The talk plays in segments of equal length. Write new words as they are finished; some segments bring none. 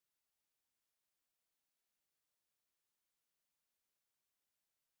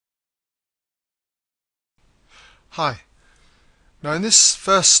Hi. Now in this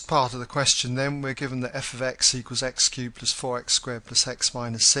first part of the question then we're given that f of x equals x cubed plus 4x squared plus x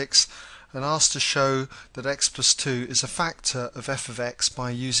minus 6 and asked to show that x plus 2 is a factor of f of x by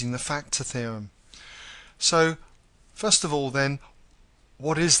using the factor theorem. So first of all then,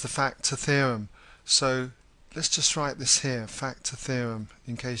 what is the factor theorem? So let's just write this here, factor theorem,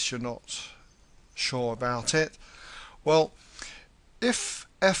 in case you're not sure about it. Well, if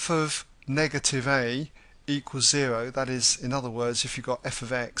f of negative a equals 0, that is, in other words, if you've got f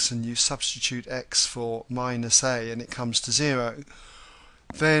of x and you substitute x for minus a and it comes to 0,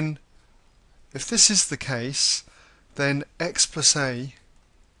 then if this is the case, then x plus a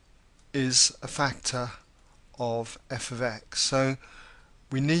is a factor of f of x. So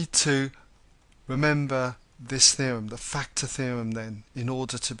we need to remember this theorem, the factor theorem, then, in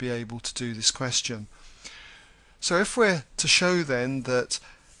order to be able to do this question. So if we're to show then that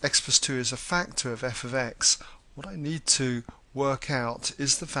x plus 2 is a factor of f of x, what I need to work out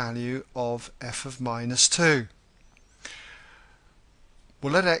is the value of f of minus 2.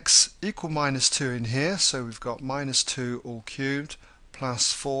 We'll let x equal minus 2 in here, so we've got minus 2 all cubed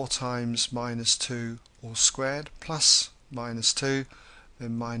plus 4 times minus 2 all squared plus minus 2,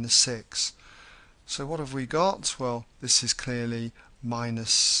 then minus 6. So what have we got? Well, this is clearly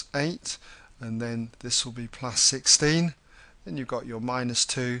minus 8, and then this will be plus 16. Then you've got your minus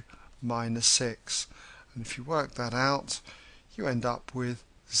 2, minus 6. And if you work that out, you end up with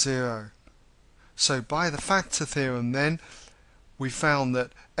 0. So by the factor theorem then, we found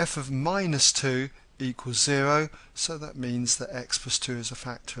that f of minus 2 equals 0, so that means that x plus 2 is a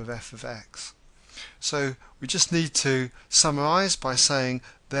factor of f of x. So we just need to summarize by saying,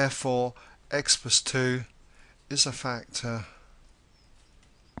 therefore, x plus 2 is a factor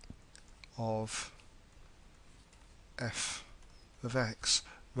of f of x,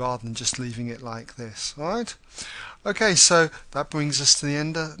 rather than just leaving it like this. Alright? Okay, so that brings us to the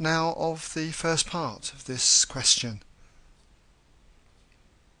end now of the first part of this question.